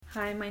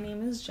Hi, my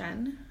name is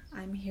Jenn.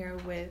 I'm here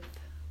with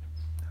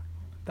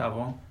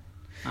Davo.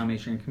 I'm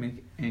major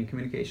in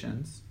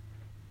communications.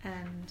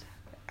 and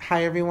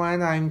Hi,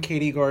 everyone. I'm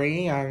Katie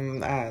Gorey.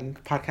 I'm a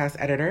podcast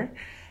editor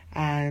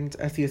and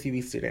a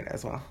CSUB student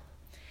as well.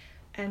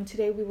 and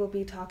today we will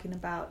be talking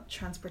about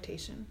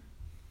transportation.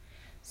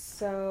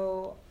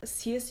 So,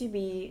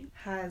 CSUB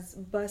has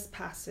bus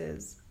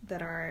passes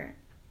that are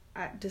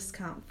at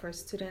discount for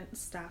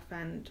students, staff,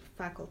 and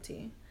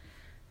faculty.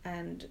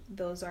 And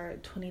those are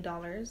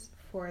 $20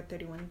 for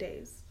 31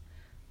 days.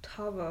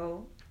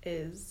 Tavo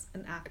is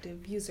an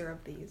active user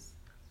of these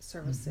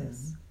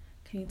services.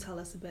 Can you tell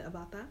us a bit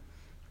about that?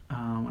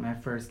 When I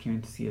first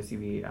came to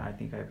CSUB, I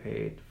think I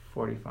paid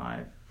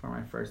 $45 for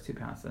my first two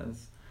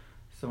passes.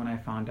 So when I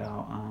found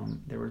out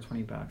they were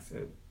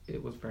 $20,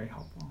 it was very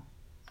helpful.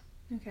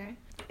 Okay.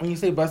 When you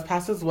say bus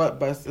passes,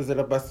 what bus? Is it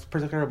a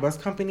particular bus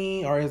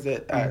company, or is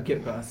it...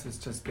 Get Bus. It's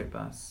just Get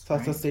Bus. So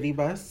it's a city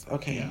bus?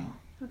 Okay.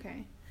 Yeah.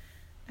 Okay.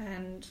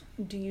 And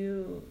do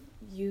you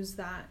use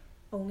that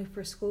only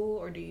for school,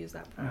 or do you use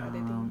that for other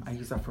things? I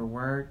use that for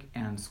work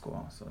and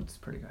school, so it's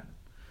pretty good.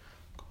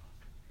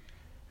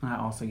 And I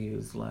also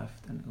use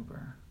Lyft and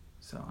Uber.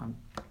 So I'm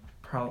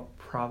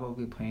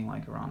probably paying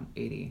like around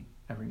 $80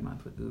 every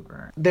month with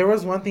Uber. There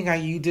was one thing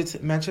you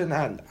did mention.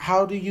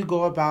 How do you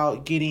go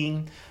about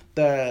getting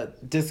the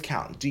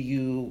discount? Do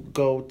you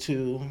go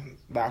to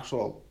the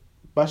actual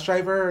bus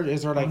driver? Or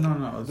is there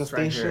No, the it's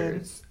right station? here.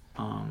 It's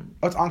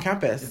it's on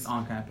campus. It's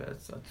on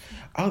campus. So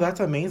Oh, that's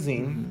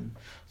amazing. mm-hmm.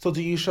 So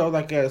do you show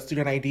like a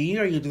student ID,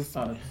 or you just...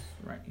 Oh, it's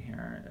right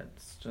here.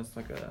 It's just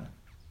like a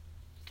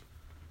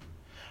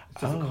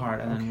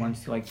card, and then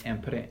once you like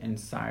input it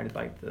inside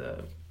like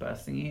the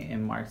bus thingy, it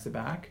marks it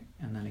back,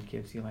 and then it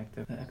gives you like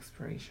the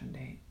expiration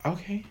date.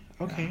 Okay.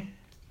 Yeah.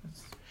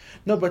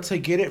 No, but to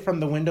get it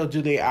from the window,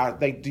 do they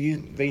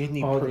they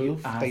need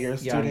proof that you're a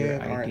student,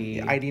 your or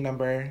ID. the ID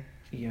number?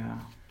 Yeah,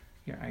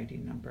 your ID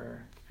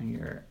number and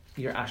your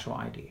actual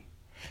ID.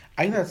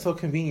 I think that's so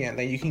convenient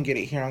that you can get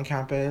it here on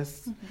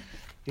campus. Mm-hmm.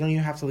 You don't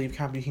even have to leave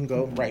campus. You can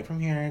go right from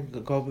here,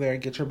 go over there,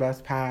 get your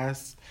bus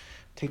pass,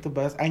 take the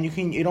bus, and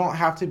you don't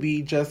have to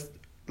be just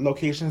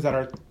locations that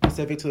are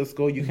specific to the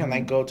school. You can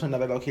like go to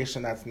another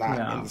location that's not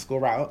in the school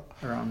route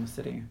Around the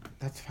city.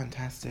 That's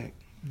fantastic.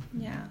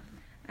 Yeah.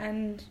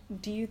 And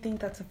do you think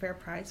that's a fair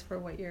price for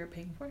what you're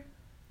paying for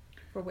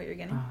what you're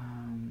getting?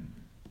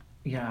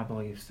 Yeah, I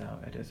believe so.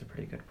 It is a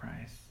pretty good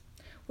price.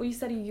 Well, you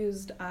said you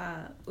used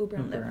Uber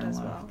and Lyft as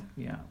well.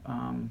 Yeah.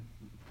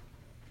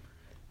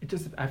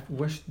 I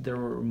wish there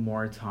were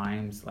more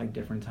times, like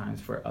different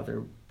times for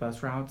other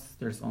bus routes.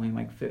 There's only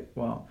like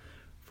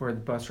for the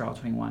bus route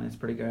 21 it's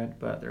pretty good,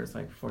 but there's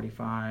like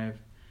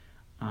 45,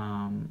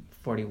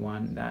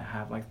 41 that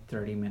have like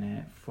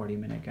 30-minute,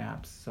 40-minute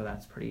gaps. So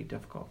that's pretty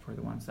difficult for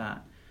the ones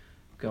that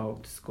go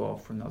to school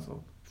from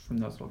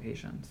those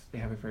locations. They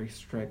have a very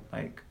strict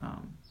like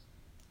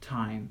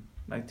time,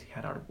 like to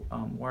head out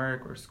of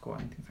work or school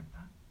and things like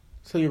that.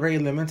 So you're very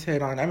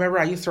limited on... I remember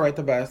I used to ride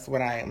the bus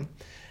when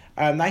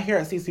not here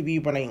at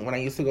CCB, but when I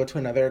used to go to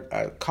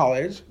another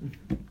college.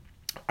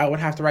 I would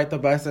have to ride the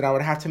bus, and I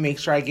would have to make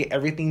sure I get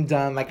everything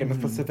done like in a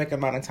specific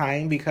amount of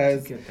time,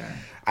 because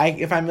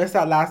if I missed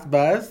that last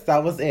bus,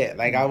 that was it.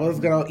 Like I was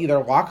gonna either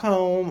walk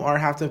home or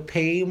have to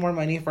pay more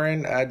money for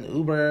an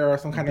Uber or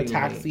some kind of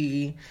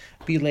taxi,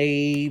 be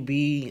late,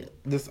 be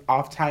this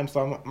off time.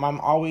 So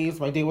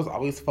my day was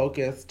always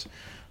focused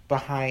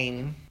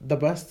behind the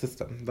bus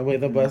system, the way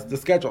the bus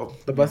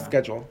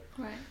schedule,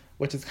 Right.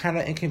 which is kind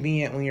of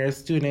inconvenient when you're a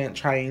student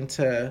trying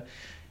to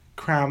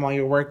cram all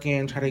your work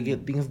in, try to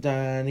get things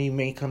done. You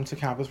may come to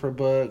campus for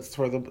books,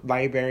 for the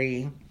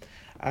library.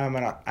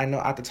 And I know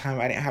at the time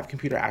I didn't have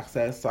computer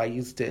access, so I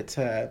used it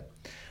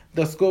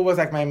the school was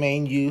like my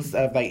main use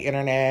of like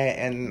internet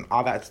and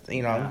all that,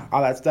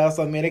 all that stuff.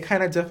 So it made it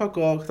kind of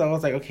difficult, because I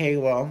was like, okay,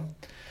 well,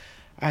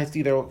 I have to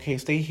either,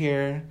 stay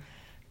here,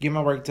 get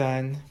my work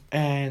done,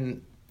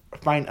 and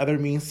find other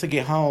means to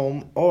get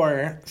home,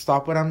 or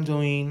stop what I'm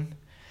doing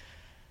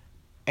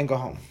and go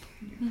home.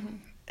 Mm-hmm.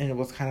 And it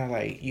was kind of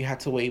like you had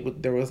to wait,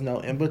 but there was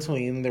no in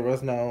between. There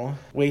was no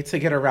way to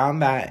get around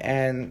that.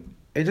 And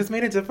it just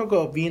made it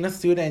difficult being a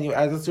student.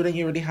 As a student,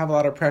 you already have a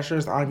lot of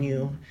pressures on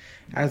you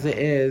as it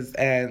is.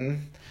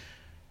 And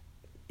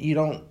you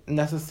don't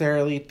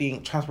necessarily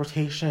think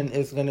transportation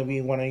is going to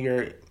be one of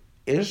your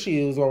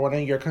issues or one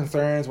of your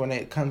concerns when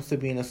it comes to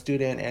being a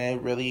student. And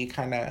it really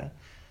kind of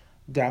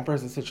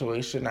dampers the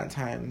situation at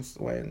times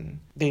when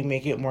they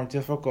make it more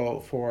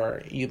difficult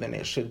for you than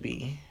it should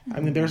be.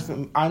 I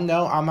mean, I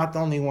know I'm not the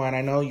only one.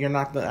 I know you're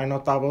not I know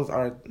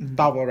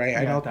Thabo, right?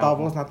 I know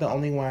Thabo's not the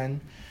only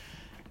one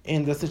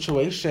in the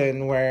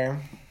situation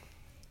where,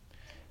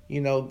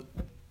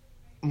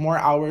 more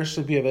hours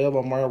should be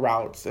available, more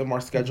routes and more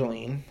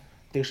scheduling.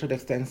 They should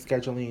extend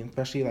scheduling,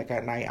 especially like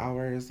at night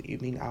hours,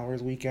 evening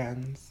hours,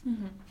 weekends.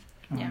 Mm-hmm.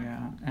 Oh,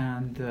 yeah.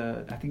 And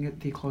I think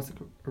they close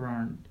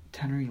around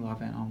 10 or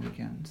 11 on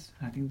weekends.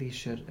 I think they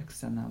should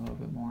extend that a little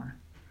bit more.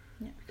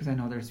 Yeah. Because I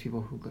know there's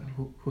people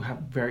who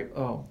have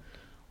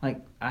like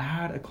I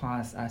had a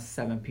class at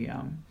 7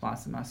 p.m.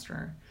 last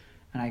semester,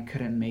 and I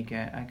couldn't make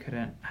it.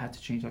 Had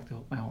to change like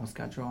my whole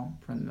schedule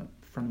from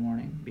the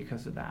morning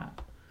because of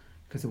that,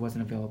 because it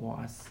wasn't available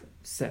at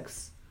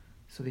 6.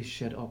 So they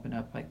should open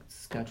up like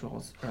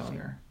schedules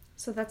earlier.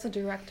 So that's a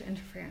direct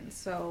interference.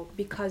 So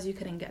because you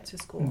couldn't get to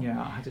school.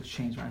 Yeah, I had to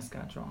change my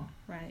schedule.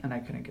 Right. And I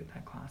couldn't get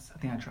that class. I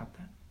think I dropped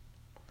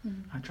it.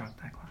 I dropped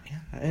that class. Yeah,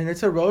 and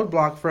it's a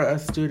roadblock for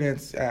us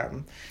students.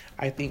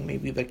 I think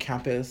maybe the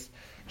campus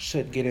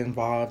should get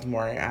involved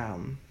more,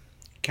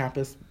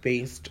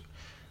 campus-based,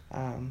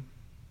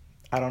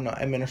 I don't know,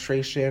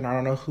 administration. I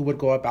don't know who would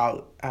go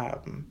about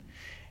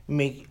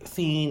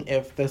seeing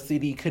if the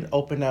city could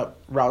open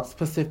up routes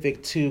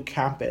specific to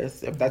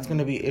campus. If that's going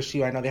to be an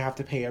issue, I know they have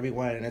to pay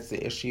everyone, and it's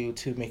an issue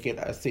to make it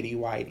a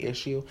citywide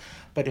issue.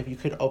 But if you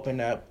could open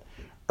up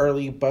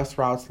early bus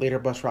routes, later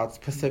bus routes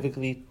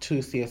specifically to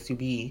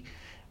CSUB,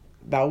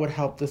 that would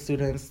help the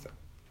students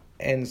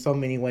in so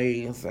many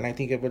ways, and I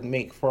think it would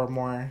make for a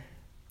more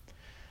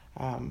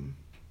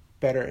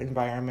better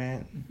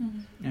environment.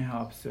 And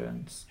help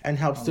students. And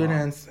help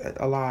students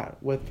a lot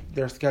with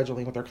their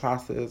scheduling, with their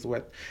classes,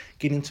 with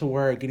getting to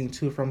work, getting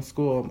to from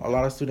school. A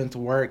lot of students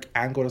work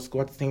and go to school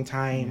at the same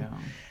time. Yeah.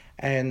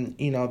 And,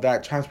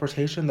 that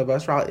transportation, the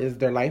bus route is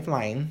their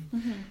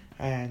lifeline.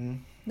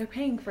 And they're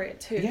paying for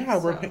it too. Yeah,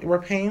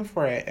 we're paying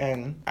for it.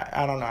 And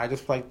I don't know, I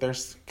just feel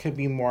like could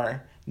be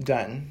more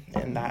done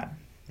in that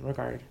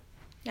regard.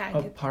 Yeah.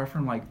 Apart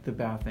from like the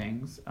bad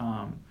things,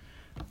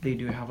 they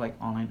do have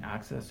like online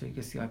access, so you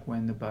can see like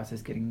when the bus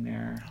is getting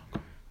there,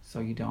 so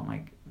you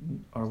don't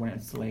or when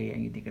it's late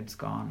and you think it's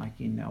gone, like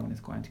when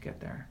it's going to get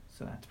there.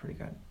 So that's pretty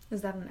good.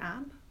 Is that an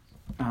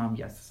app?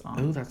 Yes, it's on.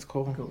 Oh, that's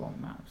cool. Google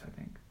Maps, I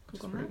think.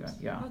 Google Maps. Pretty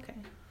good. Yeah.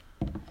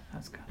 Okay.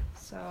 That's good.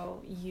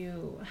 So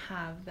you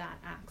have that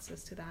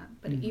access to that,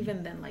 but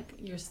even then,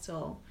 you're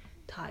still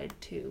tied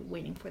to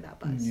waiting for that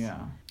bus. Yeah.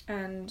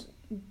 And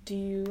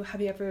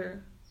have you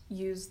ever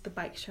used the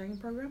bike sharing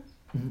program?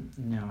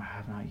 No, I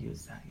have not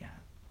used that yet.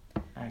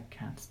 I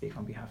can't speak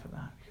on behalf of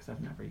that because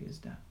I've never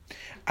used it.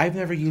 I've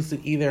never used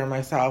it either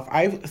myself.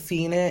 I've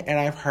seen it and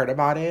I've heard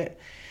about it,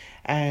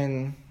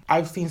 and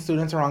I've seen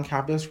students around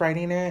campus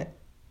riding it,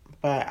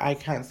 but I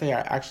can't say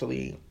I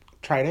actually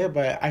tried it.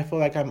 But I feel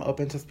like I'm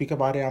open to speak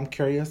about it. I'm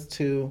curious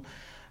to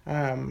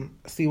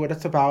see what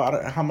it's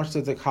about. How much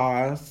does it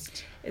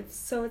cost?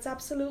 It's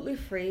absolutely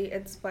free.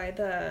 It's by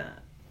the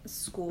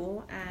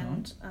school,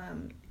 and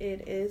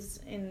it is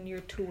in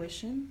your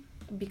tuition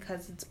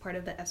because it's part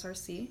of the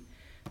SRC.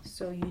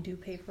 So you do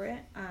pay for it.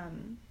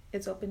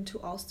 It's open to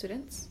all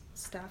students,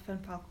 staff,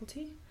 and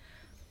faculty.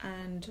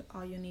 And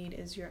all you need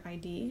is your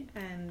ID,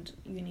 and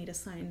you need to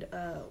sign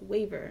a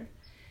waiver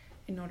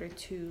in order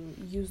to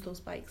use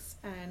those bikes.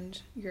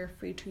 And you're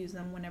free to use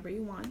them whenever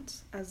you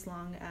want, as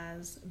long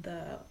as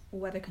the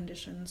weather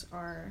conditions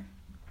are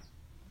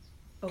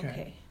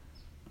okay.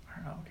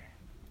 Okay.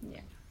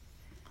 Yeah.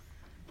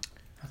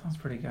 That sounds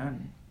pretty good.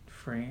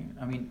 Free.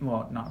 I mean,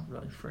 well, not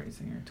really free. It's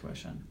in your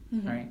tuition,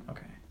 right?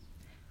 Okay.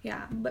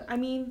 Yeah, but I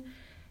mean,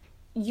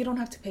 you don't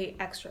have to pay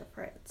extra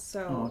for it.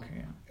 So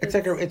okay.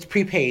 It's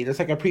prepaid. It's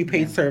like a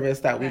prepaid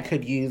service that we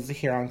could use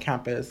here on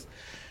campus,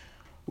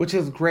 which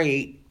is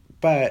great,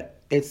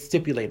 but it's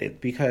stipulated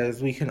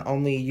because we can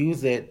only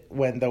use it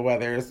when the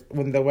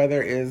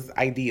weather is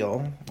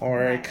ideal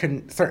or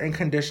certain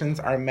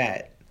conditions are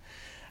met.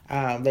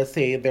 Let's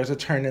say there's a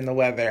turn in the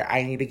weather.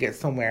 I need to get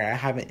somewhere. I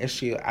have an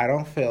issue.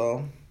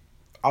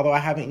 Although I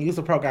haven't used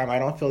the program, I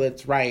don't feel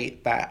it's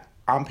right that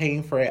I'm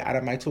paying for it out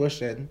of my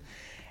tuition,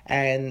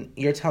 and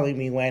you're telling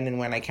me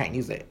when I can't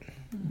use it.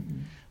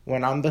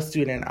 When I'm the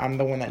student, I'm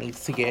the one that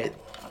needs to get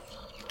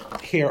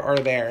here or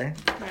there,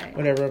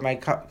 whatever my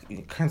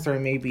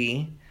concern may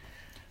be.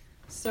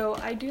 So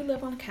I do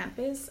live on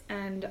campus,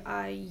 and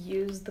I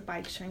use the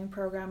bike sharing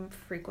program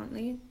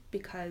frequently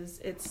because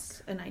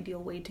it's an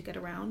ideal way to get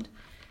around,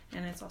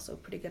 and it's also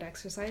pretty good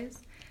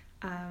exercise.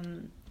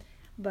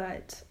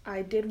 But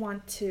I did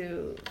want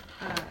to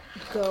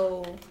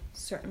go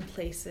certain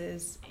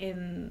places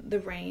in the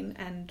rain,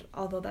 and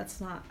although that's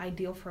not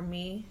ideal for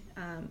me,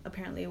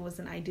 apparently it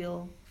wasn't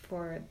ideal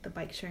for the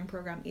bike sharing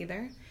program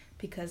either,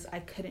 because I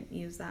couldn't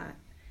use that.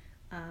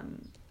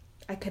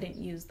 I couldn't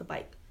use the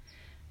bike,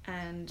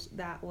 and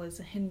that was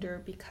a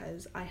hinder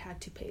because I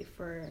had to pay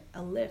for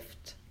a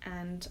lift,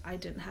 and I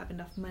didn't have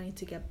enough money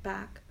to get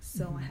back,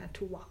 so I had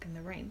to walk in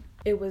the rain.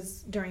 It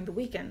was during the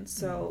weekend,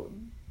 so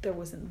there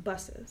wasn't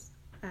buses.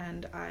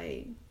 And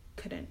I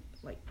couldn't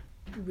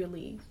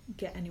really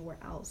get anywhere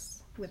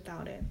else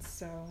without it.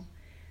 So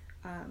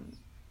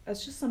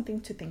it's just something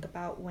to think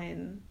about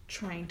when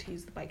trying to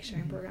use the bike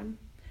sharing program,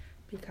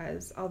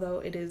 because although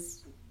it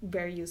is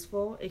very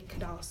useful, it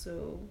could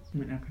also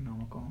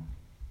economical.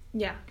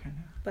 Yeah. Kind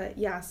of. But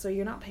yeah, so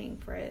you're not paying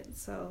for it,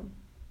 so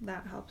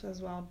that helps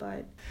as well.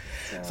 But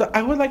so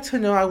I would like to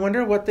know, I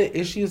wonder what the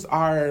issues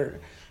are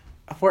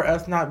for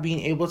us not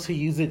being able to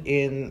use it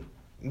in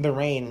the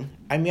rain.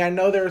 I mean, I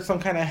know there are some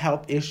kind of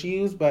health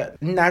issues,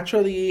 but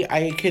naturally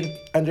I can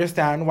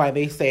understand why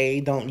they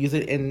say don't use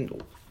it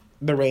in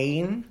the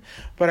rain,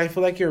 but I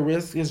feel like your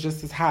risk is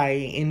just as high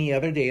any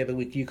other day of the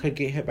week. You could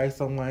get hit by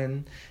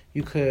someone,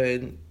 You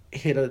could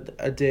hit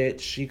a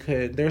ditch.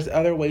 There's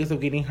other ways of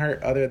getting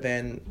hurt other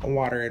than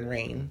water and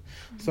rain.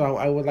 So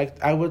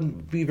I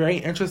would be very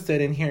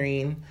interested in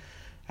hearing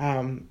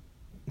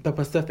the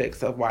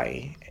specifics of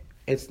why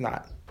it's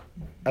not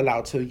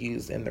allowed to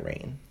use in the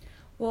rain.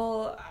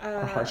 Well,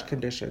 or harsh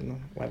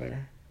condition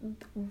weather.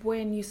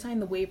 When you sign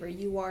the waiver,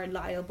 you are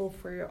liable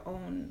for your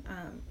own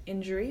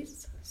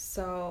injuries.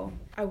 So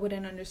I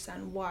wouldn't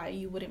understand why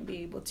you wouldn't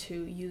be able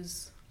to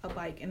use a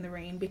bike in the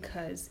rain,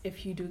 because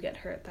if you do get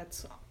hurt,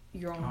 that's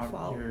your own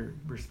fault. You're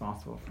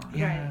responsible for it.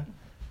 Yeah.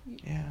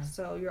 Right. Yeah.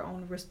 So your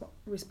own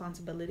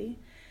responsibility.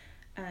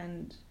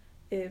 And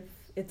if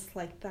it's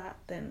like that,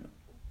 then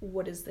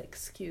what is the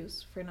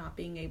excuse for not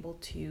being able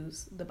to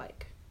use the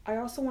bike? I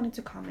also wanted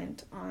to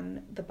comment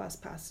on the bus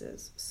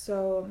passes.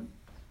 So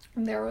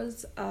there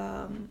was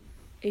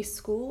a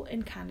school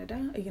in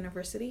Canada, a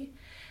university,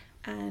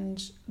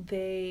 and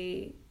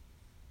they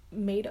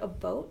made a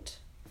vote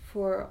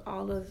for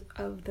all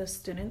of the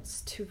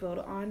students to vote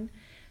on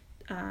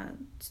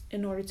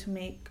in order to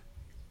make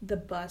the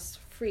bus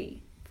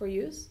free for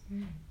use.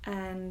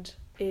 And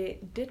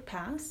it did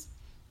pass.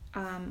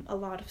 A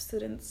lot of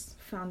students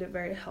found it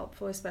very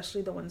helpful,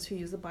 especially the ones who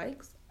use the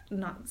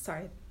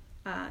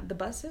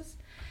buses.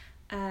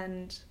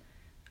 And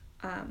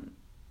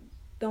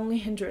the only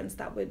hindrance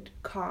that would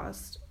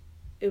cause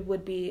it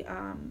would be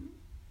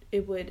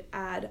it would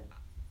add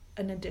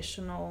an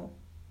additional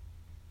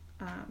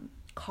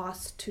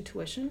cost to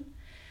tuition.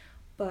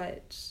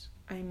 But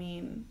I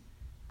mean,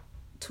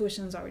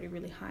 tuition is already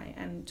really high,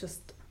 and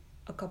just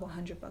a couple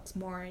 $100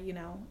 more,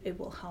 it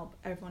will help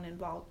everyone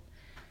involved.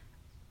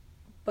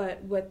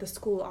 But what the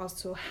school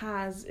also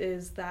has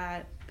is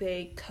that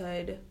they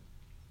could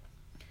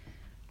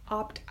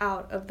opt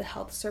out of the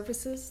health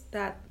services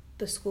that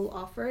the school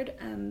offered,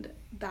 and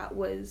that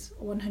was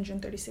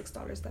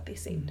 $136 that they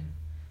saved.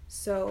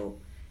 So,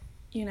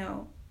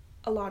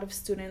 a lot of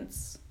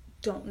students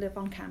don't live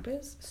on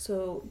campus,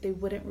 so they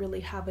wouldn't really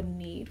have a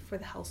need for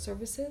the health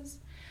services,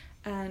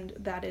 and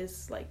that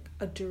is like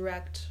a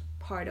direct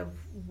part of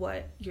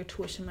what your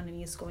tuition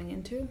money is going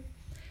into.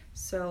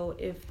 So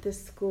if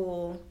this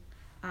school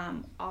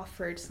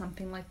offered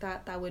something like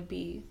that, that would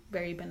be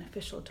very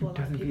beneficial to a lot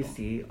of people. Doesn't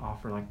BC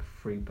offer like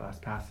free bus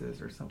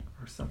passes or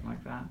something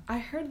like that? I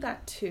heard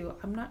that too.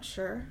 I'm not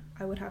sure.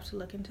 I would have to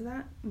look into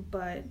that,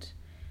 but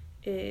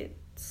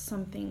it's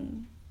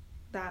something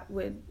that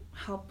would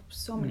help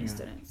so many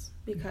students,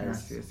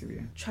 because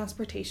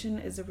transportation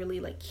is a really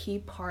key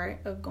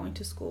part of going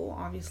to school,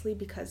 obviously,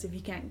 because if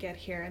you can't get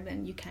here,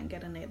 then you can't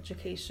get an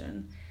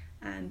education.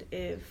 And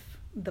if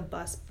the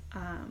bus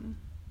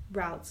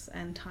routes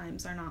and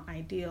times are not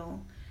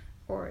ideal,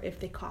 or if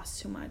they cost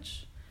too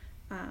much,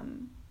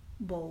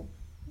 well,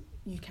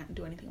 you can't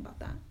do anything about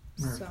that.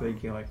 Or if they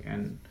get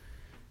in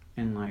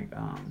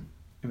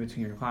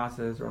between your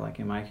classes, or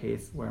in my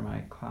case where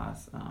my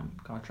class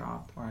got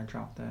dropped, or I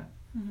dropped it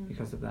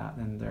because of that,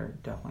 then there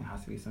definitely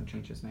has to be some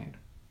changes made.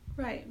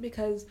 Right,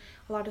 because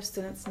a lot of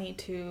students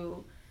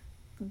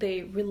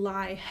they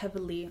rely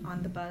heavily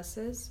on the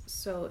buses,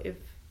 so if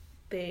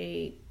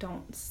they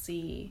don't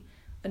see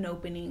an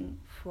opening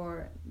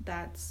for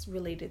that's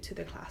related to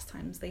their class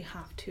times, they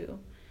have to,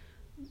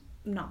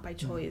 not by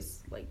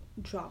choice,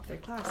 drop their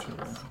classes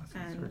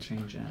and or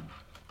change it.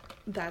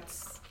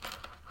 That's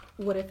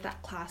what if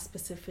that class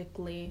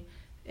specifically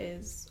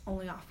is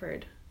only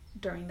offered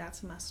during that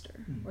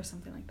semester or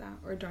something like that,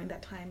 or during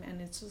that time,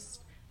 and it's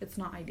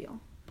not ideal,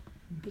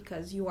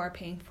 because you are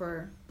paying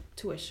for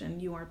tuition,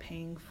 you are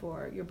paying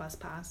for your bus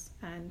pass,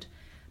 and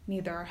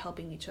neither are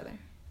helping each other.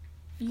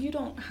 You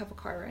don't have a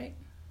car, right?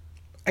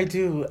 I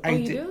do. Oh,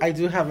 you do? I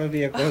do have a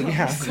vehicle.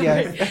 Yes.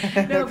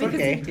 No, because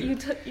okay.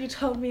 you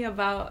told me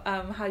about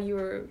how you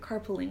were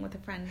carpooling with a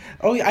friend.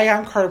 Oh, I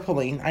am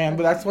carpooling.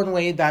 But that's one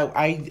way that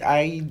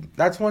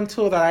that's one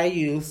tool that I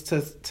use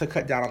to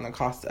cut down on the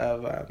cost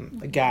of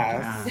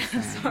gas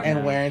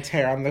and wear and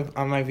tear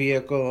on my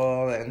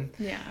vehicle, and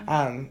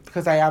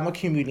because I am a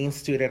commuting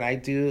student. I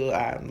do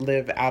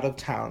live out of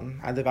town.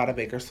 I live out of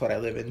Bakersfield. I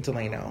live in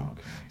Delano,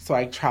 so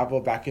I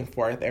travel back and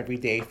forth every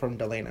day from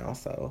Delano.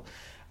 So.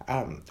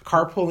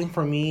 Carpooling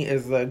for me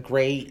is a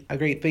great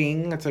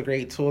thing. It's a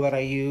great tool that I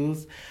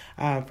use.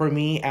 For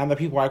me and the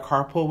people I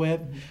carpool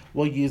with,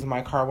 we'll use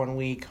my car one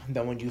week,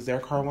 then we'll use their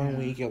car one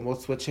week, and we'll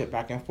switch it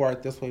back and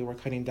forth. This way we're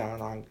cutting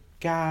down on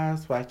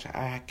gas, which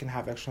I can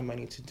have extra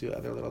money to do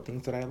other little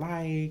things that I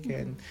like,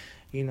 and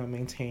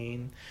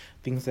maintain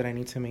things that I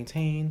need to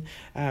maintain.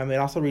 It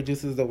also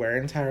reduces the wear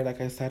and tear, like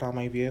I said, on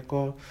my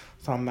vehicle.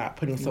 So I'm not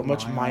putting so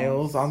much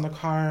miles on the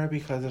car,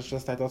 because it's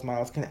just that those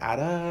miles can add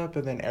up,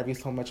 and then every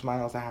so much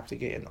miles I have to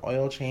get an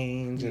oil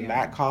change, and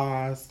that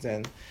cost,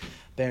 and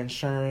the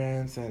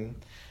insurance, and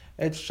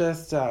it's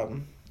just a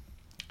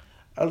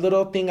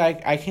little thing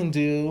I can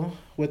do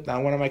with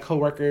one of my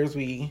coworkers.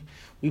 We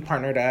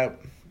partnered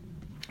up,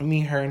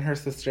 me, her, and her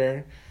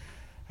sister.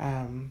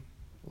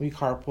 We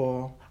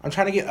carpool. I'm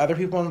trying to get other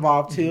people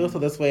involved too, so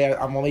this way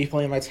I'm only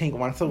filling my tank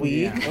once a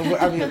week.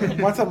 I mean,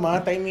 once a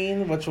month,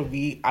 which would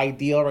be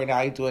ideal. Right now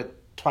I do it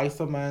twice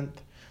a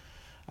month.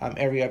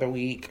 every other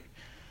week,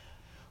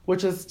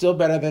 which is still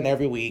better than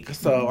every week.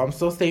 So I'm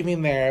still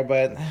saving there,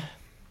 but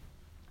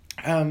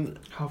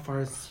how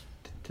far is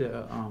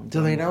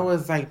Delano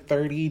was like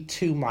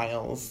 32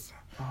 miles.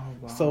 Oh,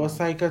 wow. So it's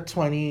like a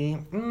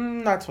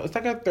it's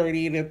like a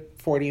 30 to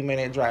 40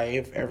 minute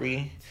drive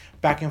every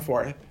back and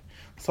forth.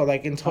 So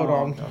like in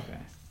total,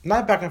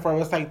 not back and forth,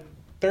 it's like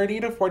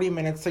 30 to 40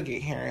 minutes to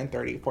get here and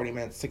 40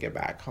 minutes to get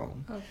back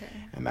home. Okay.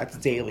 And that's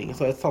daily.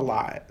 So it's a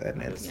lot.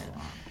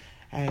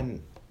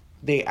 And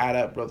they add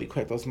up really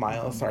quick. Those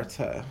miles start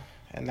to,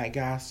 and that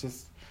gas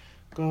just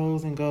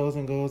goes and goes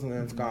and goes, and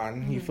then it's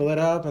gone. You fill it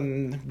up,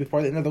 and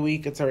before the end of the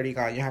week, it's already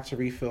gone. You have to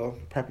refill,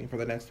 prepping for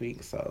the next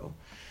week. So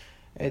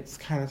it's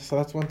so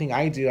that's one thing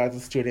I do as a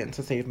student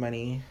to save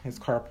money is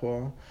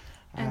carpool.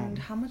 And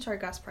how much are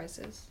gas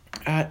prices?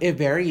 It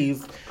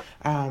varies.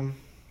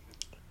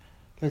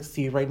 Let's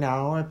see. Right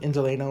now in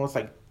Delano, it's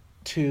like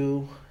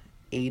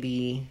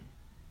 $283.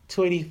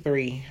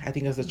 I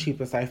think is the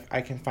cheapest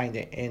I can find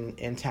it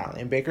in town.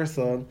 In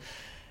Bakersfield,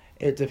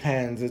 it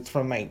depends. It's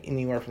from like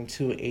anywhere from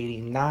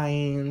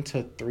 $289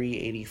 to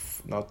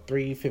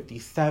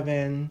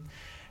 $357.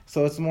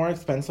 So it's more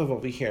expensive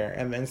over here.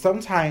 And then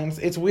sometimes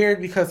it's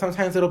weird because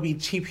sometimes it'll be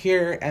cheap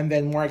here and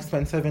then more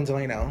expensive in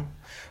Delano.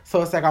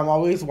 So it's like I'm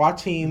always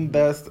watching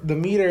the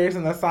meters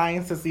and the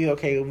signs to see,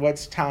 okay,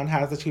 which town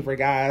has the cheaper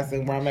gas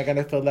and where am I going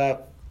to fill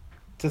up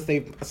to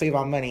save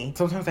on money.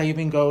 Sometimes I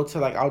even go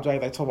to I'll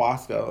drive to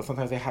Wasco.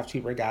 Sometimes they have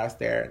cheaper gas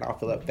there and I'll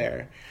fill up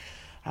there.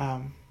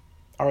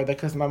 Or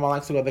because my mom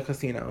likes to go to the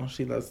casino.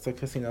 She loves the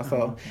casino.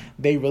 So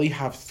they really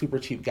have super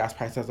cheap gas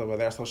prices over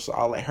there. So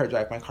I'll let her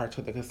drive my car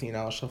to the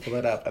casino. She'll fill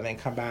it up and then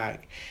come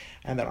back.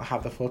 And then I'll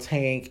have the full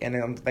tank. And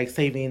then I'm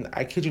saving,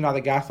 I kid you not,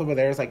 the gas over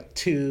there is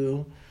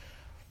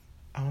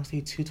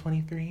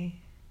 $2.23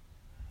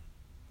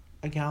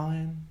 a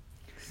gallon.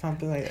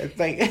 Something like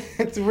that.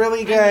 It's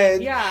really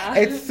good. Yeah.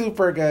 It's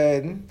super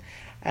good.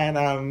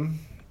 And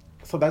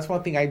so that's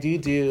one thing I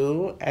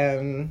do.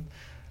 And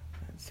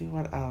let's see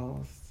what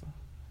else.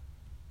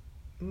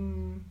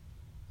 I'm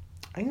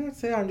gonna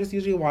say I'm just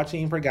usually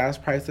watching for gas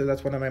prices.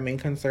 That's one of my main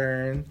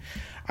concerns.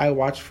 I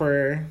watch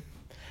for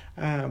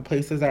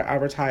places that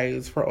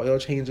advertise for oil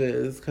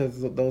changes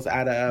because those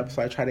add up.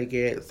 So I try to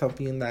get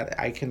something that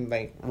I can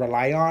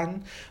rely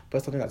on,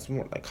 but something that's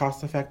more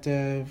cost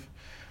effective.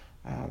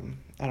 I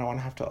don't want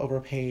to have to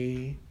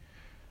overpay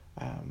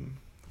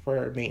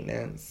for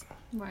maintenance.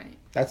 Right.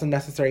 That's a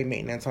necessary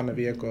maintenance on the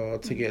vehicle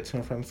to get to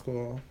and from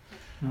school.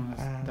 No,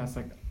 that's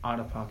out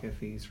of pocket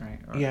fees, right?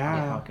 Or yeah. Out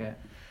of pocket.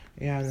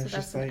 Yeah, and so it's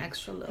that's just an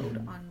extra load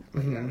on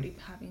what you're already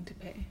having to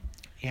pay.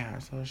 Yeah,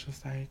 so it's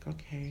just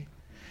okay.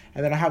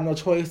 And then I have no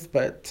choice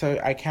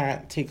I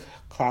can't take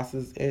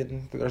classes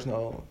there's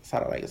no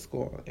satellite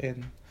school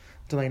in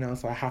Delano,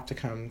 so I have to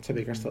come to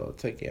Bakersfield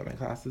to get my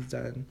classes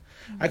done.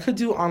 I could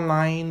do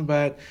online,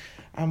 but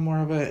I'm more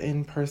of an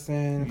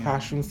in-person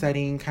classroom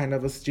setting kind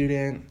of a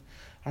student.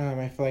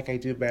 I feel like I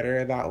do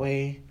better that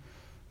way.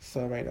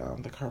 So right now,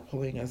 the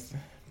carpooling is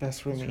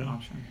best for me. Your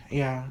option.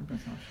 Yeah.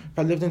 Best option. If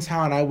I lived in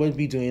town, I would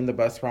be doing the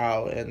bus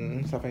route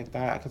and stuff like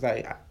that because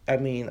I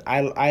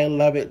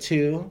love it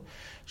too.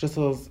 Just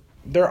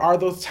there are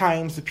those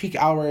times, the peak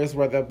hours,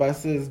 where the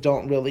buses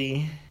don't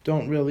really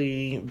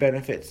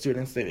benefit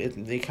students.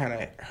 They kind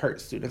of hurt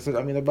students. So,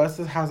 the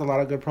buses has a lot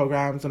of good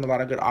programs and a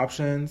lot of good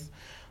options,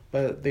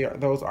 but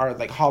those are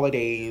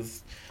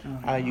holidays.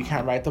 You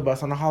can't ride the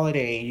bus on a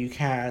holiday. You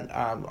can't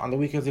on the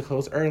weekends. They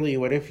close early.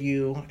 What if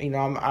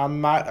I'm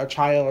not a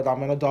child.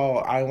 I'm an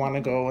adult. I want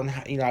to go and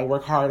I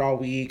work hard all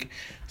week,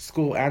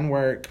 school and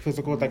work,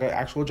 physical an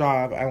actual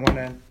job. I want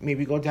to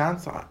maybe go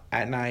dance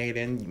at night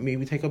and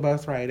maybe take a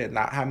bus ride and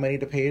not have money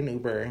to pay an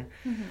Uber,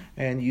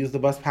 and use the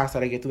bus pass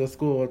that I get to the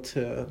school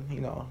to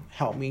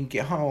help me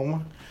get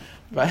home,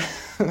 but.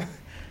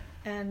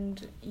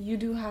 And you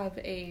do have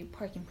a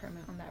parking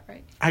permit on that,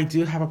 right? I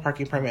do have a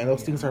parking permit, and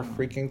those things are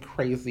freaking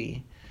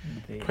crazy.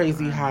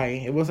 Crazy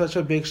high. It was such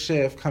a big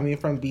shift coming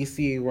from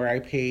BC where I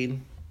paid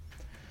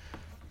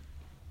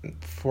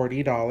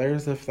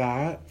 $40, if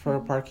that, for a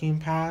parking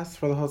pass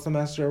for the whole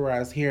semester,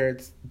 whereas here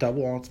it's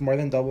double. It's more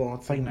than double.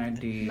 It's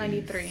 93.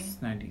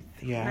 90.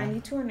 Yeah.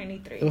 92 or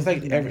 93? It was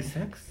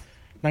 96?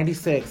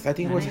 96. I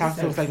think it was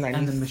taxed. It was 90.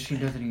 And the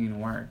machine doesn't even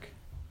work.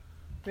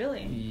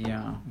 Really?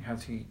 Yeah. You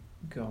have to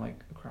go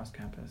across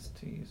campus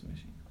to use the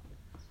machine.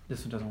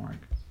 This one doesn't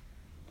work.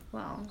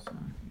 Wow. So,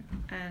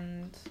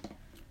 yeah.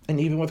 And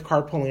even with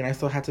carpooling, I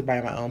still had to buy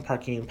my own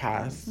parking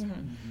pass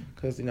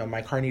because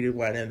my car needed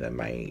one, and then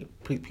my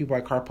people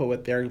I carpool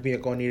with, their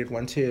vehicle needed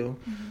one too.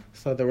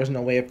 So there was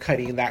no way of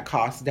cutting that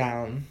cost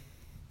down,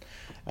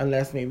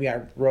 unless maybe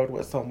I rode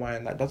with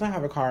someone that doesn't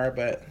have a car.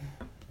 But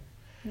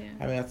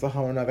that's a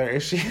whole other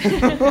issue.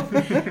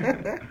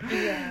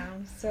 Yeah.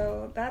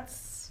 So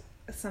that's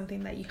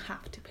something that you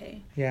have to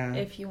pay. Yeah.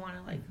 If you want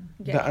to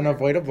get the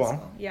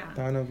unavoidable. Yeah.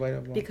 The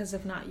unavoidable. Because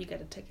if not, you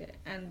get a ticket,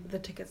 and the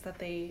tickets that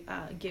they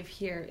give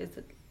here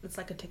it's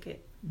like a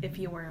ticket if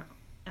you were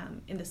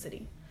in the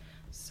city,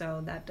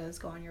 so that does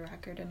go on your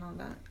record and all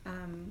that.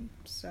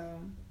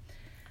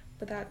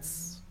 But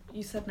that's,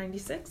 you said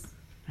 96.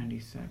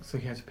 $96. So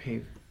he has to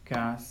pay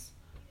gas,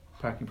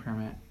 parking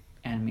permit,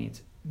 and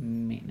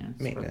maintenance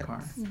for the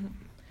car. Mm-hmm.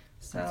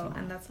 So,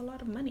 and that's a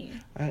lot of money.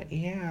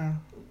 Yeah.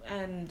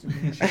 And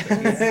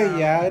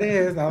yeah, it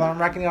is. Now that I'm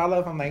racking it all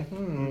up, I'm like,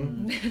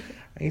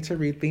 I need to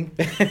rethink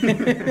this.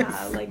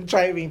 Yeah, like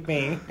driving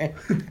thing.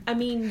 I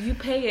mean, you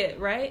pay it,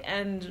 right?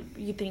 And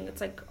you think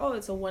it's like, oh,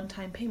 it's a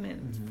one-time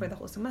payment for the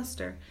whole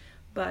semester.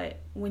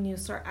 But when you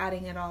start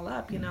adding it all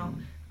up, you know,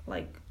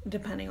 like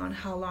depending on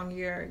how long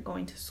you're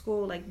going to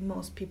school, like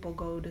most people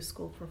go to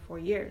school for 4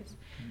 years.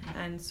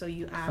 And so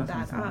you add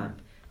that up.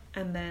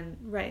 And then,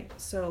 right,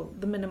 so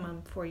the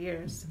minimum 4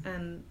 years,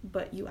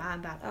 but you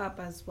add that up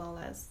as well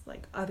as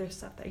like other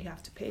stuff that you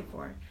have to pay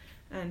for,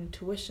 and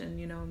tuition,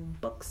 you know,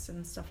 and books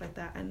and stuff like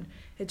that, and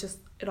it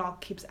all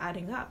keeps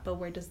adding up. But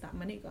where does that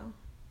money go?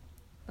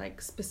 Like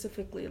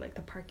specifically, like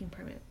the parking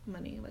permit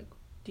money. Like,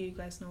 do you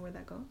guys know where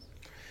that goes?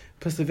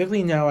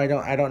 Specifically, no, I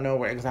don't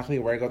know exactly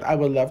where it goes. I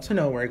would love to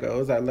know where it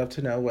goes. I'd love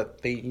to know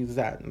what they use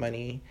that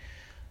money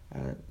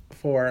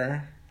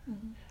for.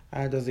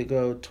 Does it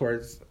go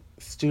towards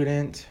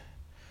student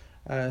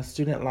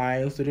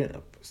lives,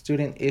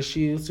 student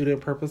issues, student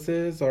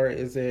purposes, or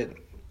is it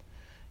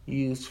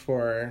used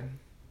for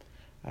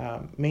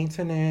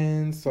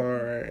maintenance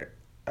or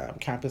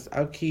campus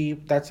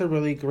upkeep? That's a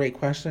really great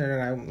question,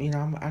 and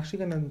I'm actually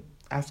gonna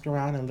ask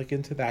around and look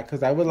into that,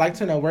 because I would like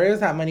to know, where is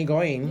that money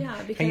going? Yeah,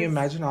 because can you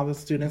imagine all the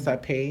students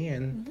that pay?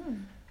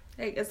 And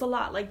like, it's a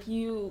lot. Like,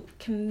 you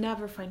can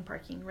never find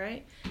parking,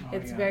 right?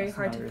 It's very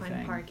hard to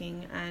find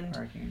parking, and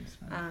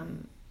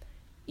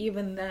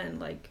even then,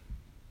 like,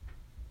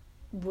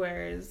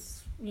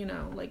 whereas, you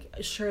know, like,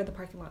 sure, the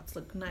parking lots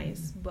look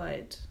nice,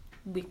 but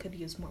we could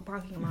use more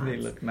parking lots. They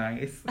look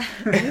nice.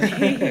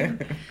 They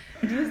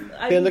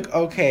look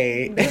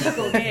okay. They look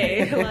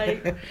okay.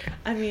 Like,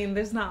 I mean,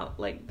 there's no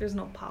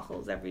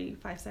potholes every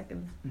 5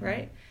 seconds,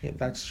 right? Yeah,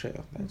 that's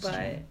true.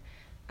 But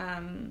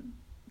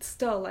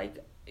still,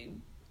 like,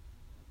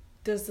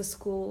 does the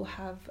school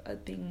have a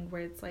thing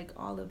where it's like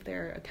all of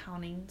their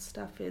accounting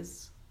stuff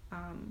is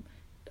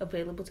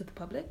available to the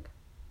public?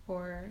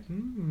 Or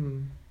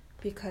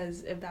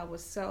because if that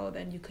was so,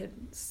 then you could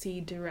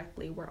see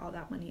directly where all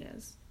that money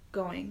is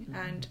going.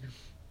 And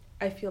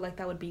I feel like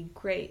that would be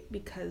great,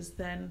 because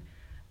then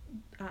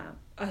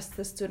us,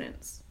 the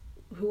students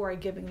who are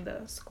giving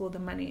the school the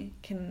money,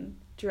 can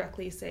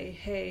directly say,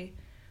 hey,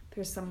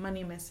 there's some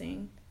money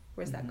missing,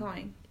 where's that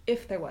going?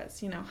 If there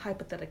was, you know,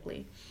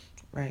 hypothetically.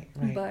 Right.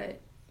 But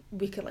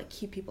we could, like,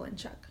 keep people in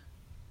check,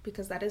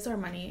 because that is our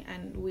money,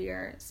 and we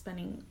are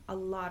spending a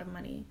lot of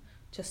money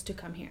just to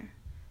come here.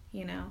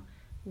 You know,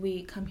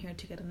 we come here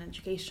to get an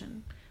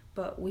education,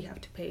 but we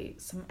have to pay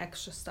some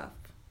extra stuff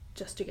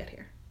just to get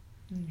here.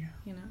 Yeah.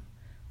 You know,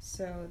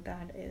 so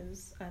that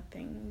is a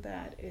thing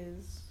that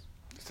is...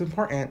 It's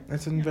important.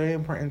 It's very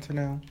important to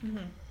know.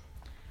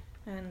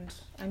 And,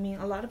 I mean,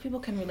 a lot of people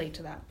can relate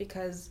to that,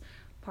 because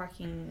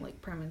parking, like,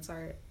 permits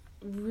are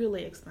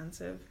really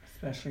expensive.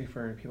 Especially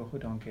for people who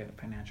don't get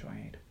financial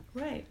aid.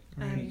 Right.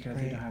 Because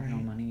they don't have no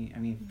money. I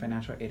mean,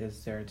 financial aid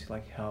is there to,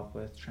 like, help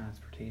with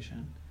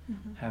transportation.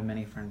 I have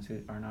many friends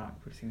who are not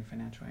receiving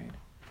financial aid,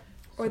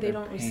 or they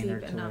don't receive their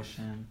enough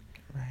tuition,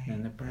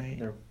 and the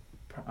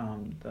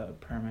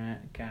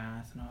permit,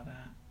 gas, and all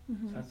that.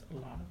 So that's a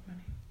lot of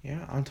money.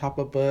 Yeah, on top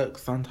of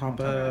books, on top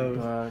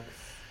of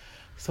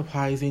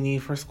supplies you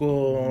need for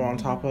school, on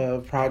top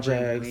of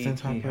projects, on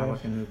top of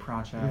like a new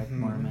project,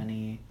 more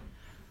money.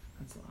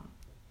 That's a lot.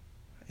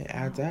 It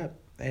adds up.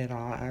 It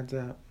all adds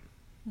up.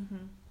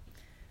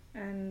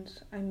 And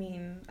I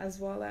mean, as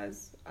well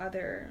as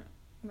other,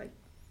 like,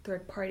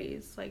 third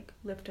parties like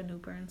Lyft and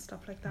Uber and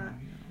stuff like that.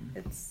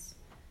 It's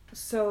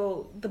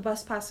so the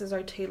bus passes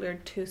are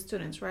tailored to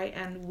students, right?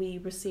 And we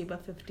receive a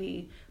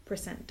 50%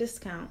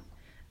 discount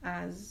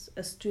as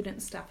a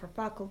student, staff, or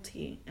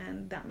faculty,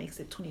 and that makes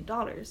it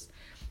 $20.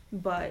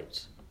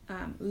 But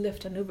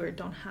Lyft and Uber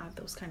don't have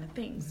those kind of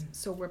things,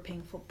 so we're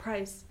paying full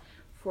price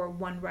for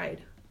one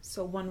ride.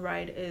 So one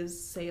ride is,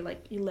 say,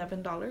 like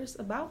 $11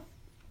 about.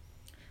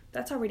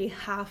 That's already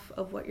half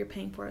of what you're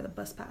paying for the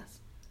bus pass.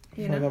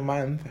 For the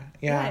month,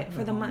 yeah. Right,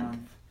 for the month.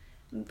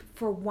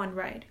 For one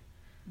ride.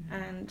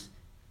 And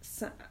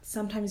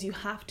sometimes you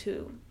have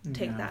to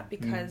take that,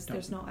 because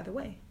there's no other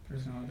way.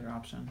 There's no other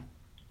option.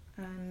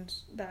 And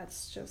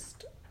that's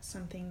just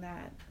something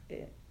that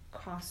it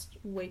costs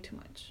way too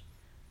much.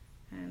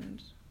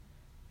 And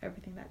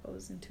everything that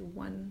goes into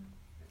one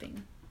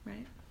thing,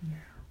 right?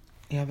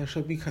 Yeah, there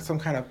should be some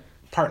kind of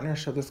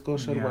partnership. The school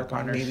should work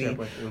on maybe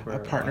a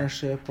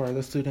partnership, or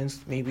the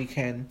students maybe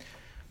can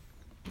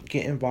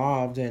get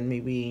involved and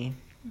maybe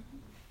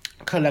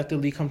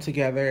collectively come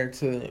together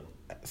to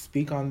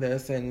speak on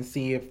this and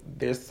see if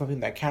there's something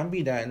that can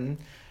be done.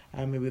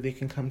 Maybe they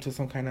can come to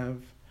some kind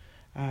of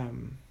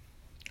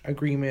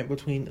agreement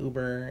between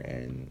Uber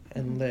and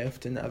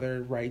Lyft and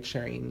other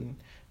ride-sharing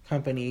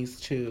companies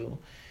to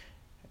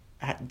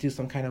do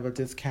some kind of a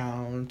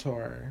discount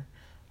or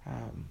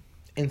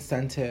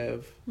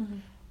incentive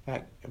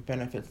that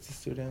benefits the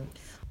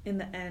students. In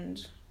the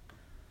end,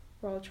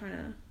 we're all trying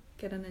to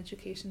get an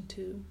education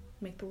to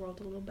make the world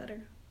a little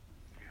better.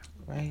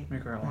 Right.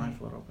 Make our life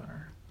a little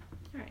better.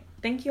 All right.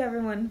 Thank you,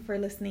 everyone, for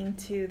listening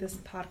to this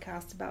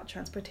podcast about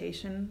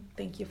transportation.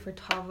 Thank you for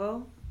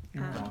Tavo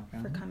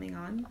for coming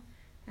on,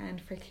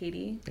 and for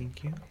Katie.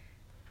 Thank you.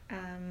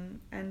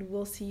 And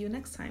we'll see you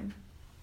next time.